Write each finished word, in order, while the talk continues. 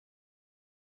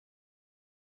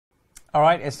All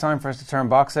right, it's time for us to turn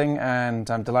boxing, and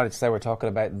I'm delighted to say we're talking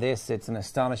about this. It's an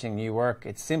astonishing new work.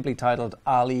 It's simply titled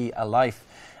Ali, A Life,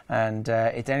 and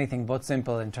it's anything but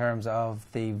simple in terms of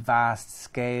the vast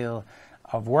scale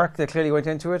of work that clearly went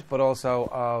into it, but also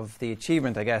of the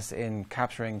achievement, I guess, in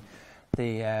capturing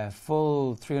the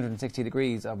full 360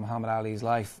 degrees of Muhammad Ali's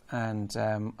life. And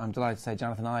I'm delighted to say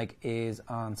Jonathan Eig is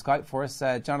on Skype for us.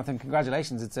 Jonathan,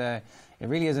 congratulations. It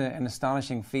really is an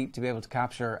astonishing feat to be able to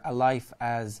capture a life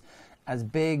as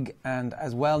big and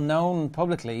as well known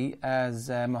publicly as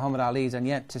Muhammad Ali's, and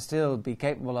yet to still be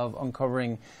capable of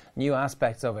uncovering new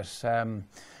aspects of it.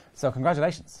 So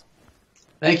congratulations.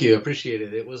 Thank you. Appreciate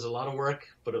it. It was a lot of work,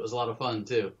 but it was a lot of fun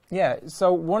too. Yeah.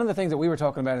 So one of the things that we were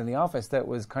talking about in the office that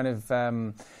was kind of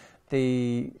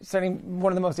certainly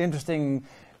one of the most interesting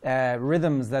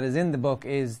rhythms that is in the book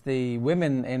is the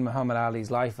women in Muhammad Ali's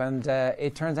life, and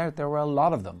it turns out there were a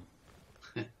lot of them.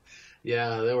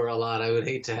 Yeah, there were a lot. I would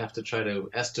hate to have to try to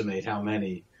estimate how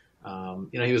many.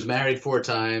 He was married 4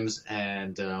 times,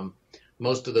 and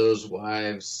most of those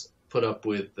wives put up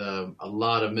with a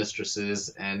lot of mistresses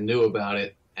and knew about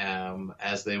it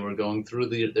as they were going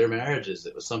through their marriages.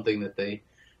 It was something that they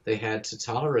had to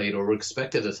tolerate or were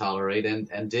expected to tolerate,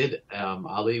 and did.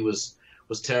 Ali was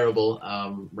terrible,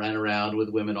 ran around with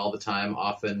women all the time,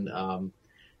 often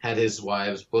had his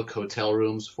wives book hotel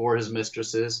rooms for his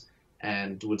mistresses,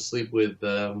 and would sleep with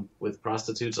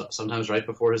prostitutes sometimes right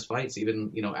before his fights,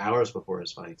 even hours before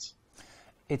his fights.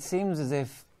 It seems as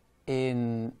if,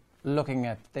 in looking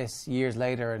at this years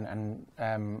later and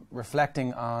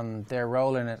reflecting on their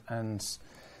role in it, and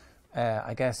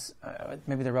I guess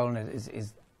maybe their role in it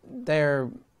is their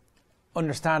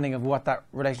understanding of what that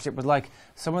relationship was like.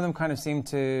 Some of them kind of seem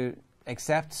to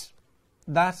accept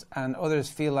that, and others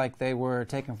feel like they were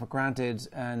taken for granted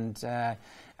and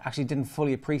actually didn't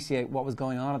fully appreciate what was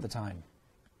going on at the time.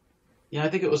 Yeah, I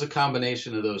think it was a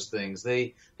combination of those things.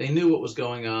 They knew what was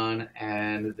going on,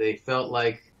 and they felt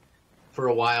like for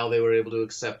a while they were able to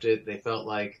accept it. They felt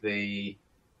like they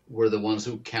were the ones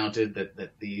who counted,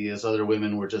 that these other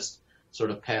women were just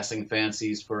sort of passing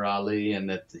fancies for Ali, and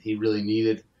that he really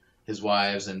needed his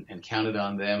wives and counted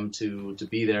on them to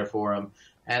be there for him.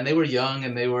 And they were young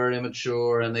and they were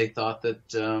immature, and they thought that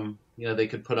they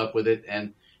could put up with it.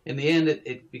 And in the end,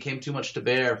 it became too much to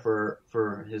bear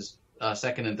for his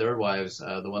second and third wives,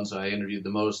 the ones I interviewed the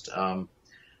most,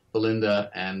 Belinda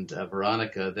and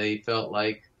Veronica. They felt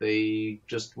like they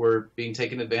just were being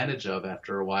taken advantage of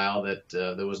after a while, that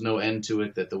there was no end to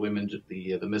it, that the women,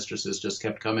 the mistresses just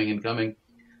kept coming and coming,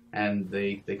 and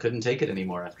they couldn't take it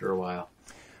anymore after a while.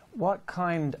 What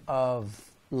kind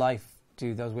of life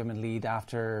do those women lead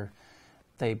after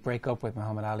they break up with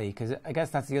Muhammad Ali? Because I guess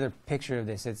that's the other picture of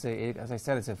this. As I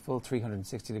said, it's a full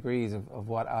 360 degrees of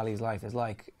what Ali's life is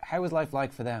like. How was life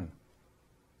like for them?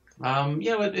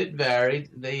 It varied.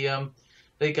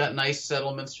 They got nice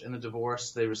settlements in the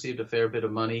divorce. They received a fair bit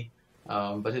of money,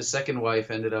 but his second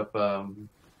wife ended up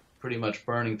pretty much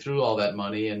burning through all that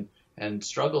money and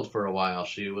struggled for a while.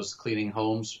 She was cleaning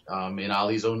homes in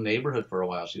Ali's own neighborhood for a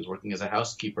while. She was working as a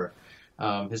housekeeper.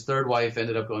 His third wife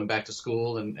ended up going back to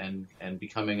school and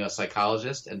becoming a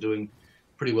psychologist and doing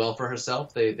pretty well for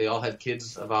herself. They all had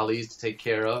kids of Ali's to take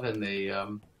care of, and they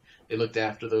looked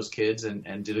after those kids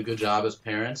and did a good job as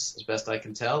parents, as best I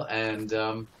can tell. And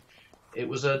it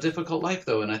was a difficult life,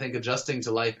 though, and I think adjusting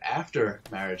to life after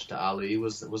marriage to Ali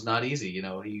was not easy.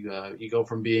 You go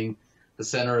from being the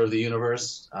center of the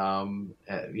universe,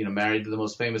 married to the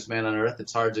most famous man on earth.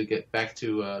 It's hard to get back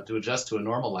to adjust to a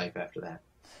normal life after that.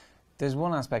 There's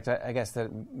one aspect, I guess, that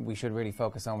we should really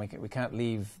focus on. We can't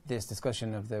leave this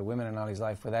discussion of the women in Ali's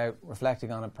life without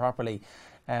reflecting on it properly.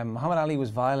 Muhammad Ali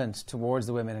was violent towards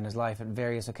the women in his life at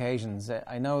various occasions.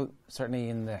 I know certainly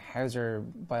in the Hauser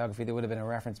biography there would have been a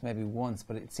reference maybe once,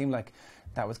 but it seemed like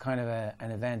that was kind of an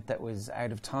event that was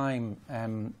out of time.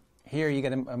 Here you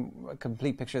get a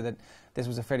complete picture that this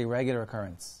was a fairly regular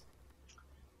occurrence.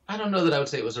 I don't know that I would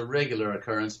say it was a regular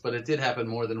occurrence, but it did happen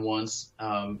more than once.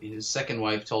 His second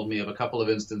wife told me of a couple of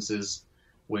instances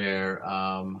where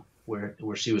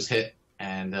she was hit,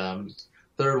 and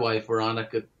third wife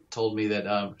Veronica told me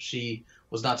that she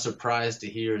was not surprised to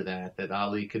hear that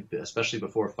Ali could, especially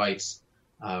before fights,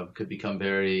 could become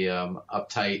very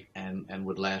uptight and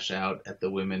would lash out at the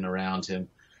women around him.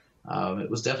 It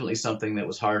was definitely something that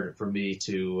was hard for me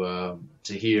to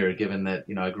hear, given that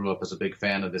I grew up as a big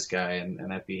fan of this guy,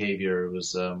 and that behavior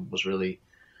was really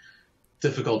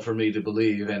difficult for me to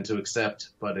believe and to accept.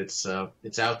 But it's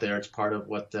out there. It's part of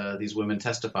what these women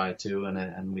testify to,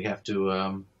 and we have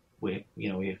to we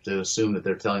have to assume that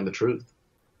they're telling the truth.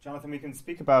 Jonathan, we can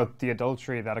speak about the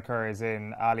adultery that occurs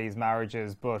in Ali's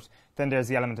marriages, but then there's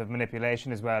the element of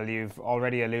manipulation as well. You've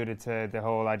already alluded to the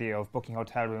whole idea of booking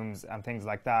hotel rooms and things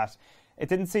like that. It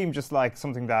didn't seem just like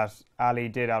something that Ali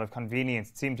did out of convenience.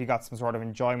 It seemed he got some sort of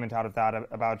enjoyment out of that,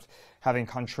 about having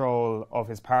control of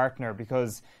his partner,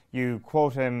 because you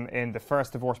quote him in the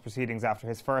first divorce proceedings after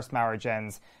his first marriage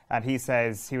ends, and he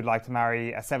says he would like to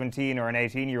marry a 17 or an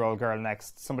 18-year-old girl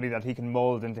next, somebody that he can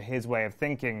mould into his way of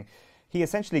thinking. He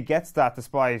essentially gets that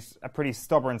despite a pretty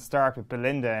stubborn start with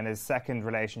Belinda in his second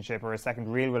relationship, or his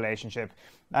second real relationship.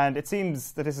 And it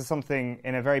seems that this is something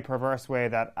in a very perverse way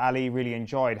that Ali really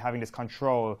enjoyed, having this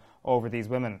control over these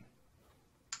women.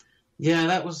 Yeah,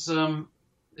 that was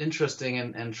interesting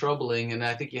and troubling. And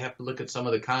I think you have to look at some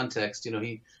of the context. You know,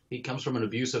 he comes from an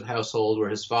abusive household where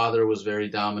his father was very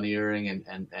domineering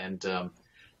and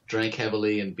drank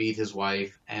heavily and beat his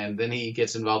wife. And then he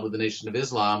gets involved with the Nation of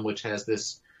Islam, which has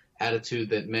this attitude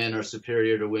that men are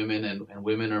superior to women and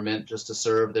women are meant just to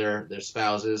serve their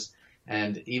spouses,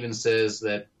 and even says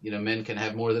that, you know, men can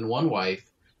have more than one wife,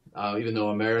 even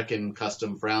though American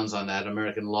custom frowns on that,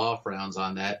 American law frowns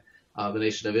on that. The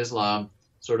Nation of Islam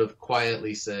sort of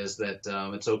quietly says that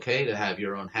it's okay to have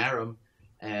your own harem,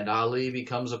 and Ali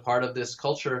becomes a part of this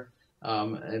culture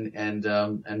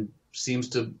and seems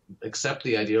to accept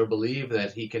the idea or believe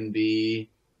that he can be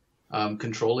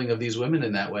controlling of these women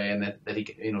in that way, and that he,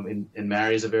 you know, and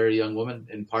marries a very young woman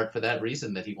in part for that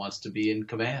reason, that he wants to be in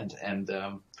command. And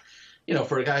you know,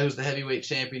 for a guy who's the heavyweight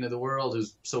champion of the world,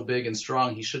 who's so big and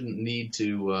strong, he shouldn't need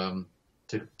to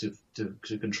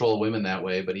control women that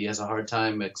way. But he has a hard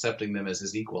time accepting them as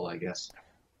his equal, I guess.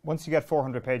 Once you get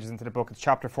 400 pages into the book, it's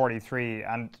chapter 43,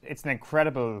 and it's an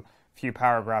incredible few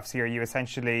paragraphs here. You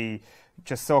essentially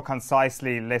just so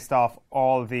concisely list off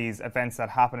all these events that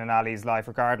happen in Ali's life,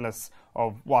 regardless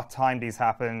of what time these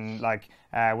happen, like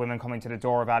women coming to the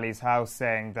door of Ali's house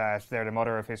saying that they're the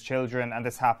mother of his children, and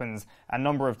this happens a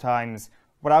number of times.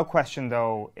 Without question,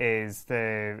 though, is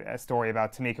the story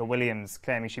about Tamika Williams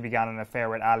claiming she began an affair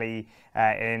with Ali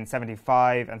in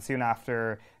 75 and soon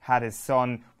after had his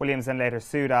son. Williams then later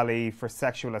sued Ali for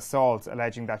sexual assault,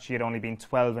 alleging that she had only been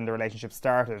 12 when the relationship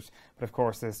started. But of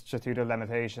course, the statute of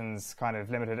limitations kind of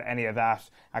limited any of that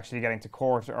actually getting to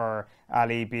court or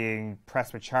Ali being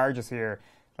pressed with charges here.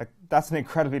 Like, that's an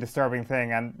incredibly disturbing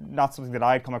thing and not something that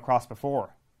I'd come across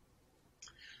before.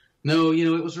 No, you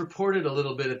know, it was reported a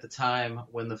little bit at the time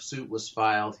when the suit was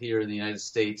filed here in the United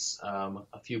States.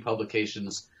 A few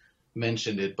publications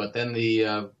mentioned it, but then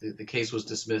the case was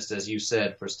dismissed, as you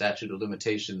said, for statute of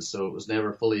limitations, so it was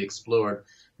never fully explored.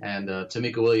 And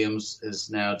Tamika Williams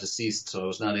is now deceased, so I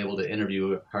was not able to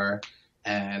interview her.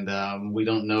 And we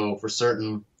don't know for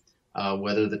certain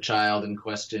whether the child in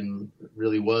question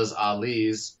really was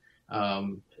Ali's.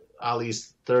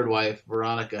 Ali's third wife,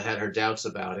 Veronica, had her doubts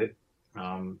about it.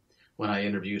 When I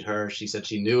interviewed her, she said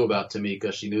she knew about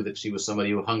Tamika. She knew that she was somebody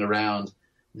who hung around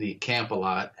the camp a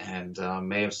lot and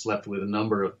may have slept with a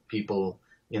number of people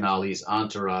in Ali's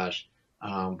entourage.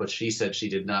 But she said she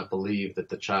did not believe that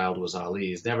the child was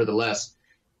Ali's. Nevertheless,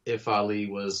 if Ali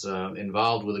was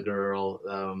involved with a girl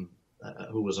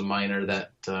who was a minor,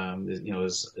 that you know,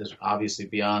 is obviously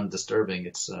beyond disturbing.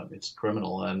 It's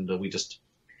criminal, and we just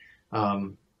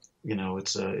you know,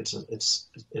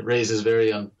 it raises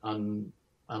very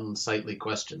unsightly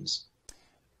questions.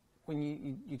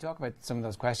 When you talk about some of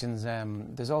those questions,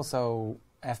 there's also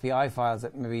FBI files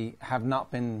that maybe have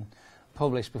not been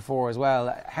published before as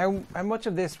well. How much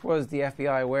of this was the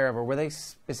FBI aware of, or were they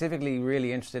specifically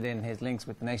really interested in his links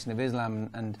with the Nation of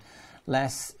Islam and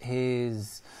less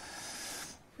his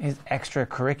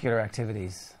extracurricular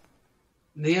activities?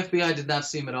 The FBI did not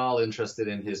seem at all interested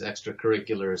in his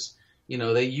extracurriculars. You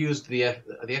know, they used the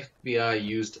FBI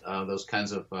used those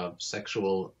kinds of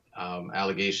sexual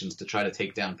allegations to try to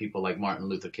take down people like Martin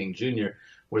Luther King Jr.,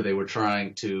 where they were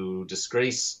trying to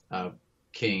disgrace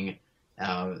King,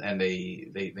 and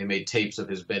they made tapes of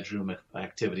his bedroom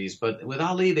activities. But with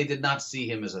Ali, they did not see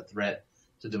him as a threat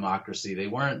to democracy. They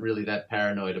weren't really that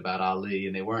paranoid about Ali,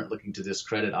 and they weren't looking to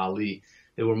discredit Ali.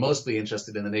 They were mostly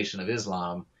interested in the Nation of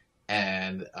Islam.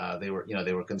 And they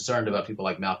were concerned about people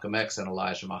like Malcolm X and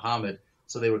Elijah Muhammad,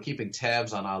 so they were keeping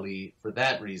tabs on Ali for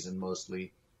that reason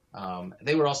mostly.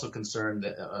 They were also concerned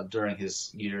that during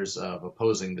his years of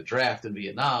opposing the draft in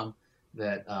Vietnam,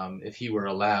 that if he were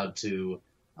allowed to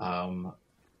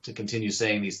continue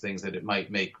saying these things, that it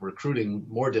might make recruiting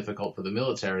more difficult for the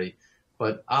military.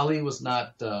 But Ali was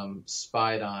not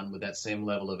spied on with that same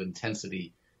level of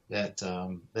intensity that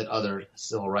other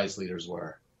civil rights leaders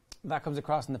were. That comes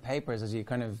across in the papers as you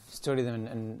kind of study them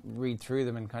and read through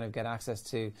them and kind of get access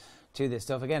to this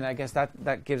stuff. Again, I guess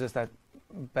that gives us that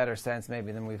better sense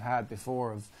maybe than we've had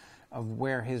before of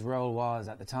where his role was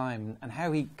at the time and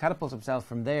how he catapulted himself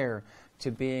from there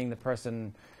to being the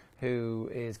person who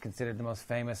is considered the most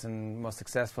famous and most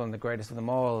successful and the greatest of them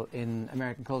all in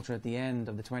American culture at the end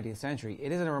of the 20th century.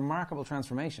 It is a remarkable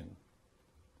transformation.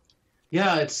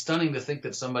 Yeah, it's stunning to think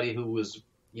that somebody who was,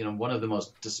 one of the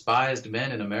most despised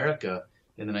men in America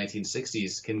in the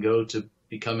 1960s can go to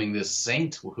becoming this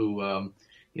saint who,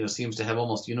 seems to have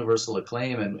almost universal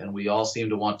acclaim, and we all seem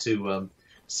to want to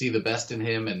see the best in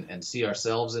him and see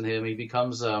ourselves in him. He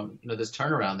becomes, this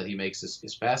turnaround that he makes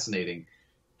is fascinating,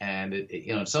 and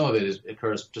some of it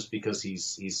occurs just because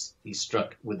he's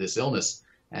struck with this illness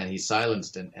and he's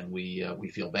silenced, and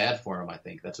we feel bad for him. I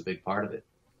think that's a big part of it.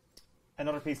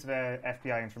 Another piece of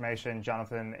FBI information,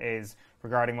 Jonathan, is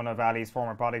regarding one of Ali's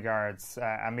former bodyguards,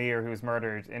 Amir, who was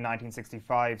murdered in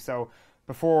 1965. So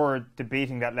before the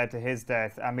beating that led to his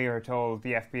death, Amir told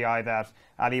the FBI that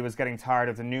Ali was getting tired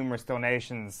of the numerous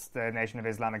donations the Nation of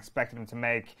Islam expected him to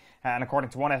make. And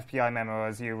according to one FBI memo,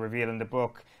 as you reveal in the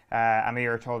book,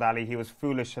 Amir told Ali he was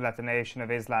foolish to let the Nation of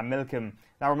Islam milk him.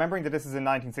 Now, remembering that this is in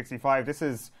 1965, this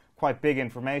is quite big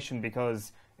information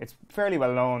because it's fairly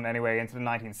well known anyway. Into the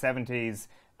 1970s,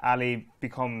 Ali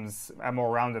becomes a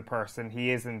more rounded person.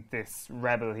 He isn't this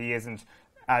rebel. He isn't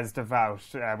as devout,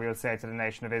 we'll say, to the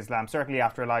Nation of Islam, certainly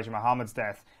after Elijah Muhammad's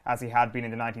death, as he had been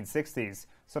in the 1960s.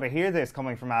 So to hear this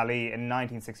coming from Ali in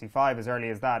 1965, as early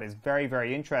as that, is very,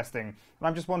 very interesting. And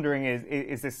I'm just wondering,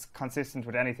 is this consistent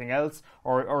with anything else,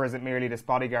 or is it merely this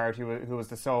bodyguard who was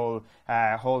the sole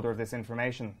holder of this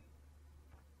information?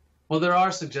 Well, there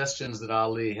are suggestions that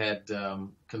Ali had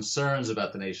concerns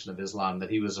about the Nation of Islam, that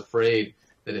he was afraid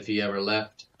that if he ever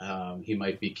left, he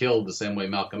might be killed the same way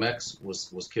Malcolm X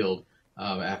was killed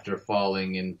after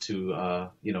falling into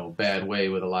bad way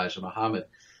with Elijah Muhammad.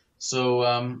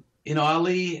 So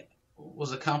Ali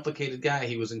was a complicated guy.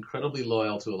 He was incredibly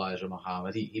loyal to Elijah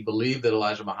Muhammad. He believed that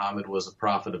Elijah Muhammad was a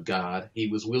prophet of God. He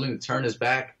was willing to turn his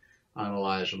back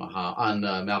on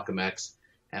Malcolm X.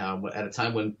 At a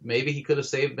time when maybe he could have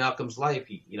saved Malcolm's life,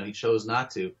 he chose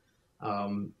not to.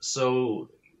 So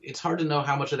it's hard to know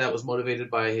how much of that was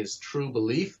motivated by his true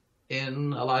belief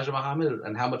in Elijah Muhammad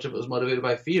and how much of it was motivated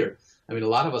by fear. I mean, a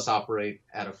lot of us operate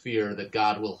out of fear that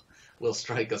God will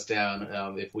strike us down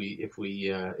if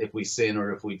we sin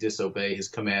or if we disobey His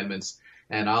commandments.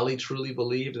 And Ali truly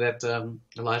believed that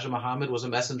Elijah Muhammad was a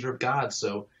messenger of God.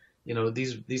 So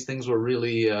these things were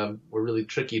really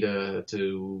tricky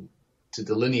to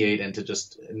delineate and to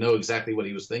just know exactly what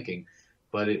he was thinking.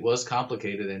 But it was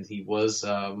complicated, and he was,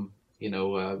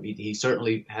 he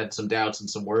certainly had some doubts and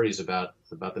some worries about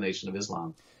the Nation of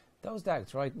Islam. Those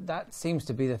doubts, right? That seems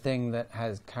to be the thing that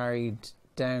has carried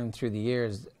down through the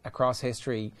years across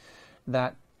history,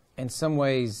 that in some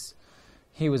ways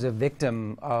he was a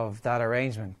victim of that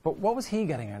arrangement. But what was he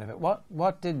getting out of it?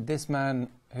 What did this man,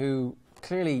 who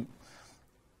clearly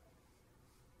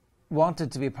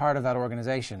wanted to be a part of that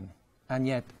organization, and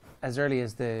yet as early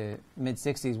as the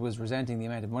mid-60s was resenting the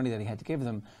amount of money that he had to give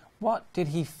them, what did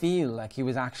he feel like he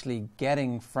was actually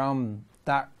getting from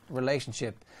that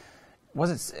relationship? Was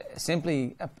it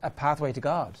simply a pathway to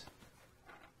God?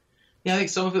 Yeah, I think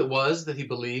some of it was that he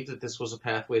believed that this was a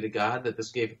pathway to God, that this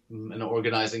gave him an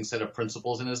organizing set of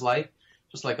principles in his life,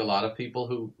 just like a lot of people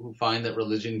who find that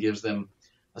religion gives them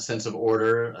a sense of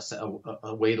order,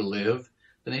 a way to live.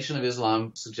 The Nation of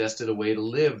Islam suggested a way to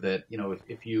live that,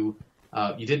 if you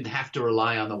didn't have to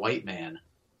rely on the white man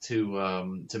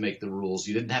to make the rules.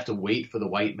 You didn't have to wait for the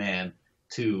white man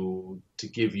to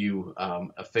give you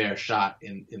a fair shot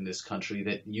in this country,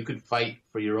 that you could fight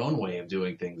for your own way of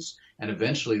doing things. And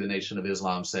eventually the Nation of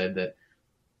Islam said that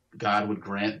God would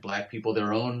grant black people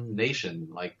their own nation,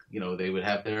 like, they would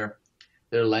have their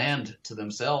land to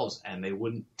themselves, and they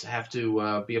wouldn't have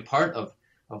to be a part of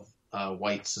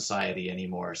white society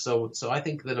anymore. So I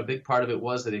think that a big part of it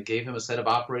was that it gave him a set of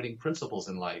operating principles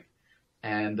in life,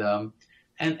 and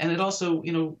it also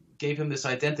gave him this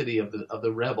identity of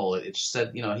the rebel. It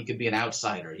said he could be an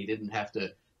outsider. He didn't have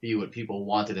to be what people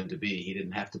wanted him to be. He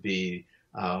didn't have to be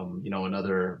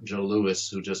another Joe Louis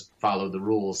who just followed the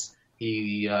rules.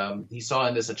 He saw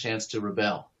in this a chance to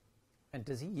rebel. And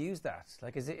does he use that?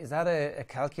 Like, is that a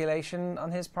calculation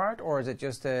on his part, or is it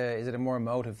just is it a more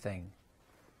emotive thing?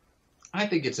 I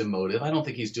think it's emotive. I don't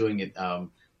think he's doing it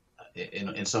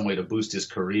in some way to boost his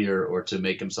career or to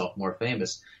make himself more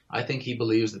famous. I think he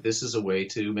believes that this is a way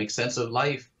to make sense of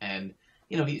life. And,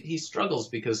 he struggles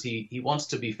because he wants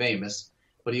to be famous,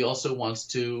 but he also wants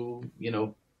to,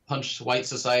 punch white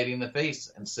society in the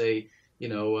face and say,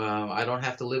 I don't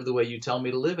have to live the way you tell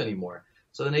me to live anymore.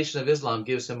 So the Nation of Islam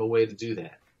gives him a way to do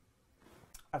that.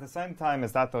 At the same time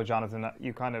as that, though, Jonathan,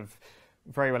 you kind of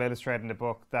very well illustrate in the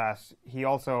book that he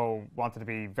also wanted to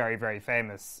be very, very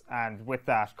famous, and with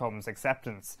that comes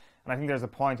acceptance. And I think there's a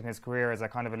point in his career, as I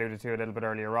kind of alluded to a little bit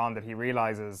earlier on, that he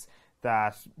realizes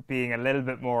that being a little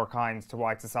bit more kind to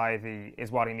white society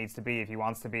is what he needs to be if he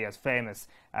wants to be as famous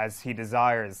as he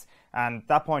desires. And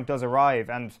that point does arrive,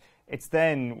 and it's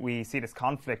then we see this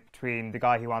conflict between the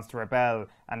guy who wants to rebel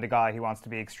and the guy who wants to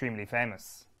be extremely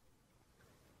famous.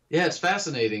 Yeah, it's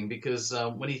fascinating because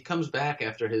when he comes back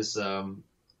after his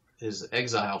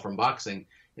exile from boxing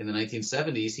in the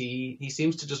 1970s, he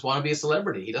seems to just want to be a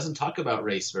celebrity. He doesn't talk about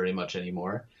race very much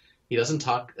anymore. He doesn't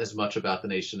talk as much about the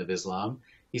Nation of Islam.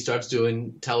 He starts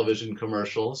doing television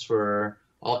commercials for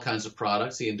all kinds of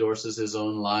products. He endorses his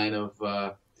own line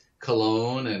of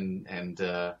cologne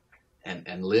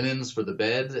and linens for the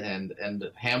bed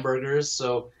and hamburgers.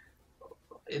 So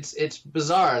it's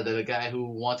bizarre that a guy who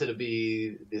wanted to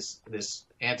be this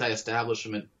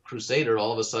anti-establishment crusader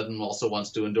all of a sudden also wants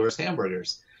to endorse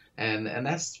hamburgers. And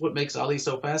that's what makes Ali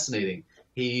so fascinating.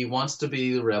 He wants to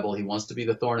be the rebel, he wants to be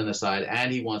the thorn in the side, and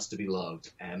he wants to be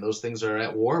loved. And those things are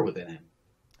at war within him.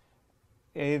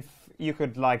 If you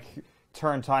could,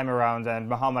 turn time around and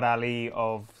Muhammad Ali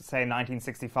of, say,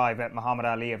 1965 met Muhammad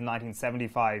Ali of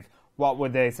 1975, what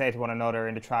would they say to one another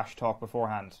in the trash talk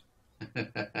beforehand?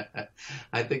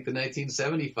 I think the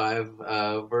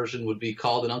 1975 version would be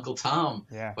called an Uncle Tom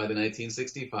by the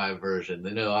 1965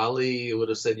 version. Ali would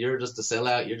have said, "You're just a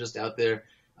sellout. You're just out there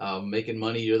making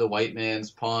money. You're the white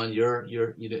man's pawn.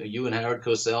 You and Howard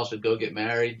Cosell should go get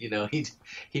married."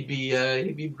 He'd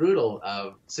be brutal.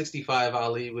 65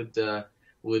 Ali would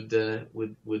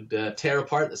tear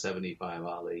apart the 75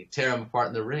 Ali, tear him apart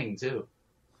in the ring too.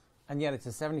 And yet, it's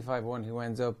a 75 one who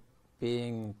ends up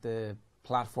being the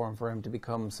platform for him to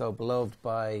become so beloved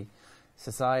by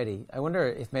society. I wonder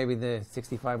if maybe the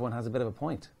 65 one has a bit of a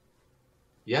point.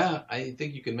 Yeah, I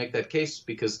think you can make that case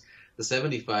because the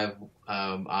 75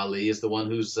 Ali is the one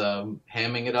who's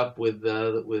hamming it up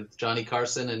with Johnny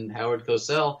Carson and Howard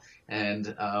Cosell,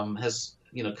 and has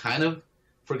kind of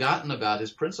forgotten about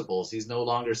his principles. He's no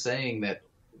longer saying that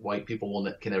white people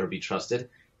can never be trusted.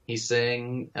 He's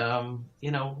saying,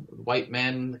 white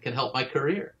men can help my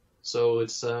career. So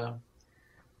it's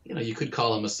you could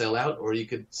call him a sellout, or you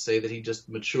could say that he just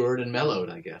matured and mellowed,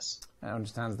 I guess. And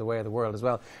understands the way of the world as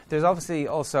well. There's obviously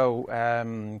also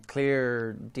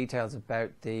clear details about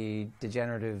the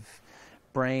degenerative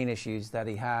brain issues that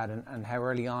he had and how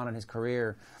early on in his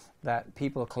career that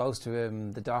people close to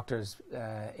him, the doctors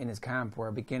in his camp,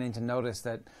 were beginning to notice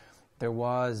that there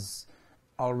was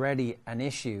already an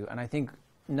issue. And I think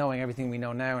knowing everything we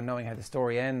know now and knowing how the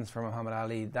story ends for Muhammad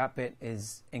Ali, that bit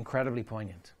is incredibly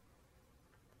poignant.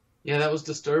 Yeah, that was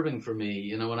disturbing for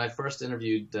me. When I first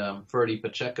interviewed Ferdy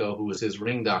Pacheco, who was his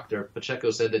ring doctor,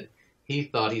 Pacheco said that he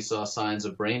thought he saw signs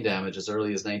of brain damage as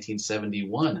early as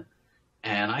 1971.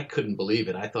 And I couldn't believe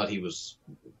it. I thought he was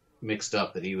mixed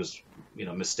up, that he was,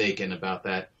 mistaken about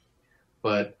that.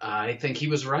 But I think he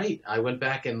was right. I went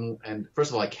back and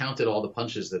first of all, I counted all the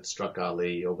punches that struck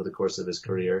Ali over the course of his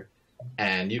career.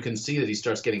 And you can see that he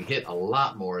starts getting hit a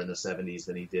lot more in the 70s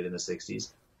than he did in the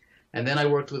 60s. And then I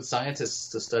worked with scientists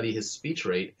to study his speech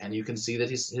rate, and you can see that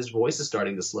his voice is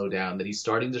starting to slow down, that he's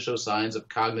starting to show signs of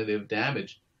cognitive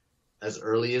damage as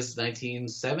early as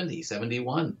 1970,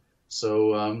 71.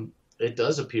 So it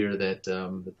does appear that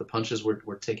the punches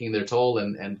were taking their toll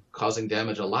and causing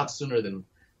damage a lot sooner than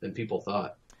people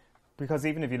thought. Because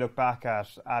even if you look back at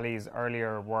Ali's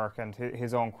earlier work and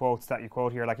his own quotes that you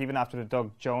quote here, even after the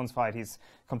Doug Jones fight, he's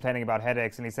complaining about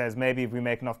headaches, and he says, maybe if we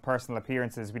make enough personal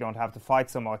appearances, we don't have to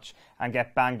fight so much and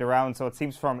get banged around. So it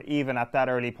seems from even at that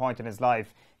early point in his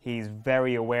life, he's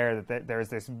very aware that there's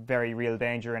this very real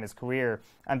danger in his career.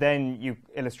 And then you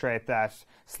illustrate that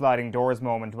sliding doors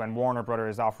moment when Warner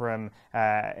Brothers offer him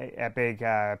a big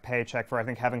paycheck for, I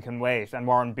think, Heaven Can Wait, and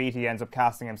Warren Beatty ends up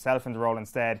casting himself in the role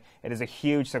instead. It is a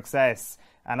huge success.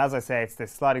 And as I say, it's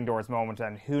this sliding doors moment,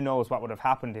 and who knows what would have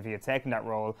happened if he had taken that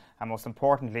role, and most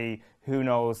importantly, who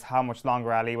knows how much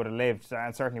longer Ali would have lived,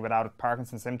 and certainly without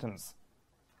Parkinson's symptoms.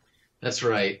 That's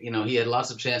right. He had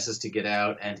lots of chances to get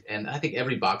out, and I think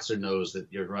every boxer knows that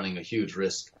you're running a huge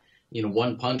risk.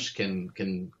 One punch can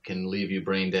leave you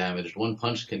brain damaged. One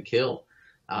punch can kill.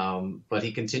 But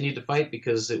he continued to fight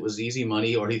because it was easy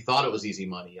money, or he thought it was easy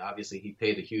money. Obviously, he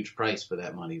paid a huge price for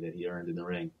that money that he earned in the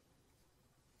ring.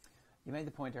 You made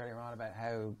the point earlier on about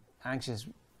how anxious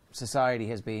society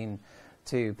has been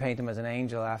to paint him as an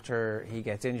angel after he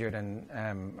gets injured and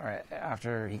or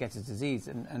after he gets his disease,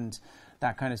 and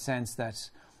that kind of sense that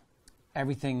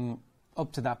everything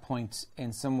up to that point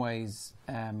in some ways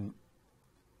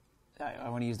I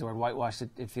want to use the word whitewashed.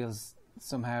 It feels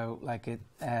somehow like it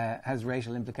has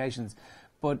racial implications.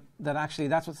 But that actually,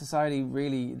 that's what society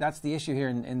really, that's the issue here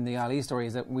in the Ali story,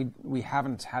 is that we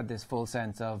haven't had this full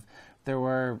sense of, there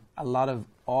were a lot of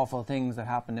awful things that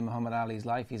happened in Muhammad Ali's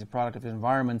life. He's a product of his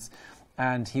environments,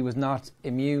 and he was not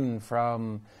immune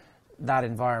from that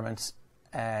environment.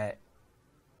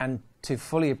 And to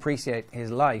fully appreciate his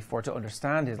life, or to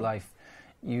understand his life,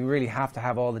 you really have to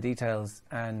have all the details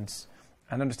and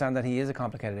understand that he is a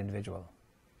complicated individual.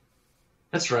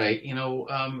 That's right. You know,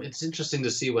 it's interesting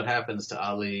to see what happens to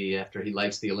Ali after he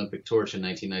lights the Olympic torch in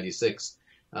 1996,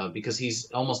 because he's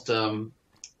almost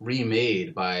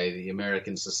remade by the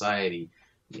American society.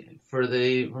 For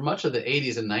much of the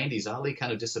 80s and 90s, Ali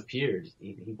kind of disappeared.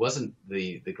 He wasn't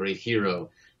the great hero.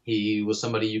 He was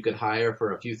somebody you could hire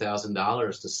for a few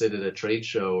 $1,000s to sit at a trade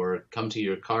show or come to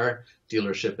your car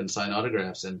dealership and sign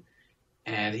autographs.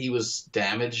 And he was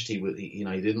damaged. He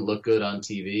didn't look good on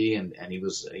TV, and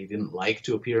he didn't like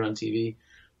to appear on TV.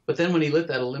 But then when he lit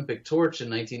that Olympic torch in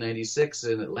 1996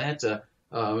 in Atlanta,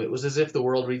 it was as if the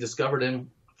world rediscovered him,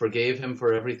 forgave him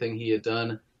for everything he had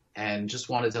done, and just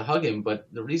wanted to hug him. But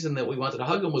the reason that we wanted to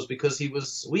hug him was because he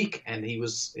was weak, and he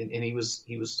was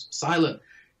silent,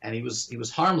 and he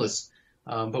was harmless.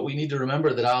 But we need to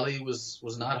remember that Ali was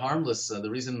not harmless. The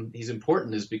reason he's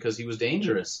important is because he was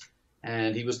dangerous.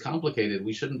 And he was complicated.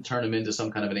 We shouldn't turn him into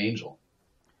some kind of an angel.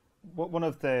 One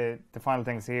of the final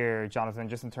things here, Jonathan,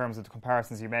 just in terms of the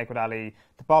comparisons you make with Ali,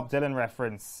 the Bob Dylan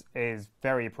reference is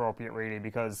very appropriate, really,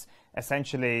 because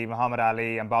essentially Muhammad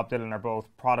Ali and Bob Dylan are both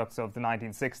products of the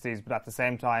 1960s, but at the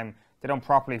same time, they don't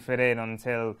properly fit in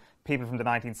until people from the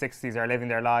 1960s are living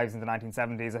their lives in the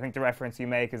 1970s. I think the reference you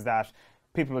make is that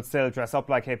people would still dress up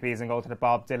like hippies and go to the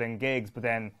Bob Dylan gigs, but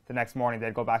then the next morning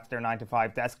they'd go back to their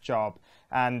 9-to-5 desk job.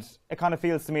 And it kind of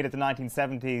feels to me that the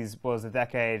 1970s was a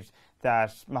decade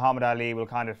that Muhammad Ali will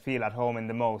kind of feel at home in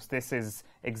the most. This is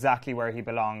exactly where he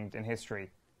belonged in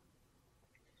history.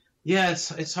 Yeah,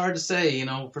 it's hard to say. You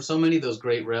know, for so many of those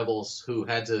great rebels who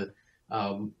had to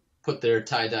put their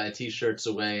tie-dye T-shirts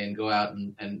away and go out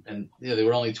and you know, they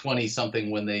were only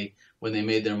 20-something when they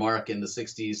made their mark in the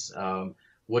 60s.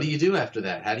 What do you do after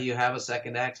that? How do you have a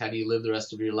second act? How do you live the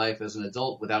rest of your life as an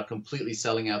adult without completely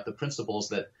selling out the principles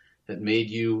that made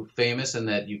you famous and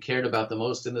that you cared about the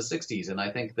most in the 60s? And I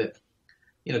think that,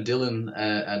 you know, Dylan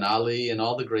and Ali and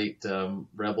all the great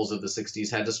rebels of the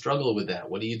 60s had to struggle with that.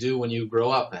 What do you do when you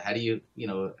grow up? How do you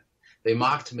know, they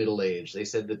mocked middle age. They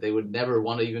said that they would never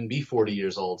want to even be 40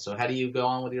 years old. So how do you go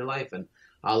on with your life? And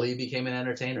Ali became an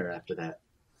entertainer after that.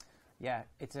 Yeah,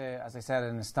 it's, as I said,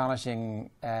 an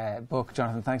astonishing book.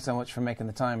 Jonathan, thanks so much for making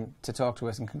the time to talk to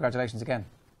us, and congratulations again.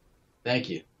 Thank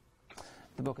you.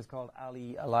 The book is called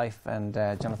Ali, A Life, and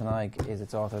Jonathan Eig is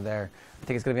its author there. I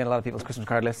think it's going to be on a lot of people's Christmas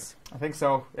card lists. I think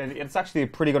so. It's actually a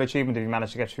pretty good achievement if you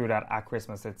manage to get through that at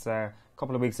Christmas. It's a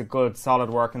couple of weeks of good, solid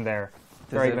work in there.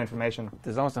 Very good information.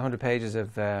 There's almost 100 pages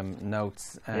of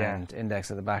notes and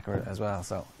index at the back as well.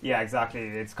 So yeah, exactly.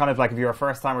 It's kind of like if you're a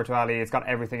first-timer to Ali, it's got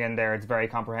everything in there. It's very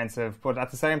comprehensive. But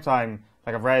at the same time,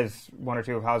 like I've read one or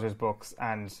two of Hauser's books,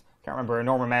 and can't remember,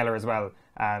 Norma Mailer as well.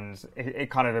 And it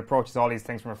kind of approaches all these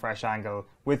things from a fresh angle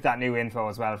with that new info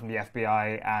as well from the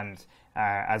FBI. And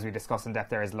as we discussed in depth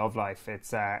there, his love life.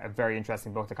 It's a very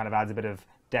interesting book that kind of adds a bit of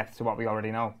depth to what we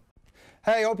already know.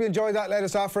 Hey, hope you enjoyed that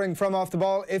latest offering from Off the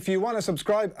Ball. If you want to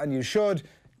subscribe, and you should,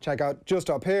 check out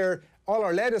just up here. All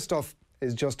our latest stuff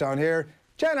is just down here.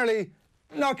 Generally,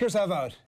 knock yourself out.